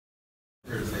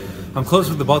I'm close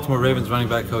with the Baltimore Ravens running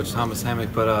back coach Thomas Hammock,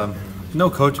 but no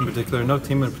coach in particular, no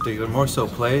team in particular, more so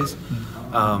plays.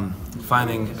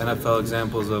 Finding NFL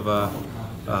examples of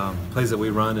plays that we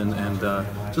run and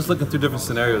just looking through different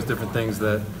scenarios, different things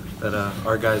that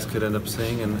our guys could end up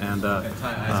seeing, and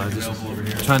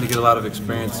just trying to get a lot of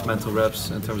experience, mental reps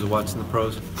in terms of watching the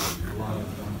pros.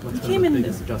 What's been the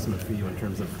biggest adjustment for you in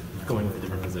terms of going with a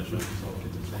different position?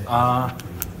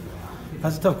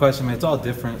 That's a tough question. I mean, it's all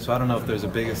different, so I don't know if there's a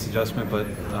biggest adjustment, but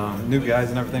new guys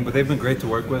and everything, but they've been great to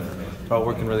work with. They're all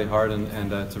working really hard,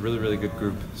 and it's a really, really good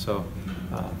group. So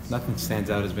nothing stands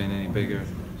out as being any bigger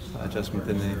adjustment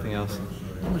than anything else.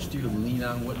 How much do you lean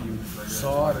on what you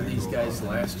saw out of these guys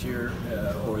last year,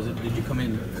 or did you come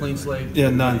in clean slate?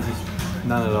 Yeah, none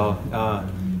at all.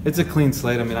 It's a clean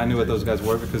slate. I mean, I knew what those guys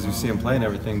were because you see them play and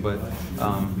everything, but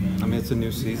I mean, it's a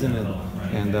new season,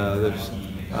 and there's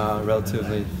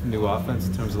relatively new offense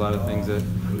in terms of a lot of things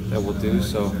that we'll do.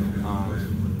 So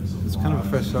it's kind of a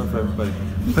fresh start for everybody.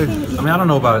 I mean, I don't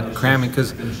know about cramming,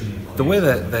 because the way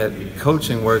that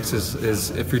coaching works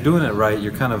is if you're doing it right,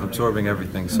 you're kind of absorbing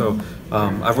everything. So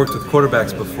I've worked with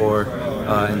quarterbacks before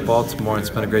in Baltimore and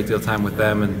spent a great deal of time with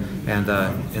them, and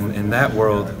in that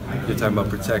world, you're talking about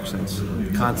protections,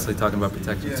 constantly talking about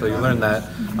protections. So you learn that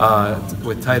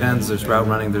with tight ends, there's route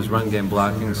running, there's run game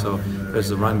blocking, so there's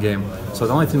the run game. So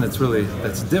the only thing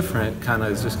that's different kind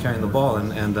of is just carrying the ball,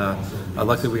 and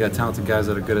luckily we got talented guys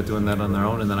that are good at doing that on their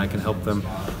own, and then I can help them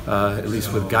at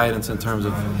least with guidance in terms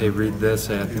of, hey, read this,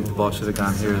 hey, I think the ball should have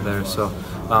gone here or there. So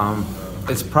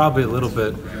it's probably a little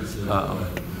bit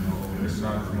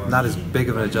not as big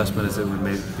of an adjustment as it would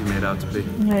be made out to be.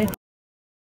 Right.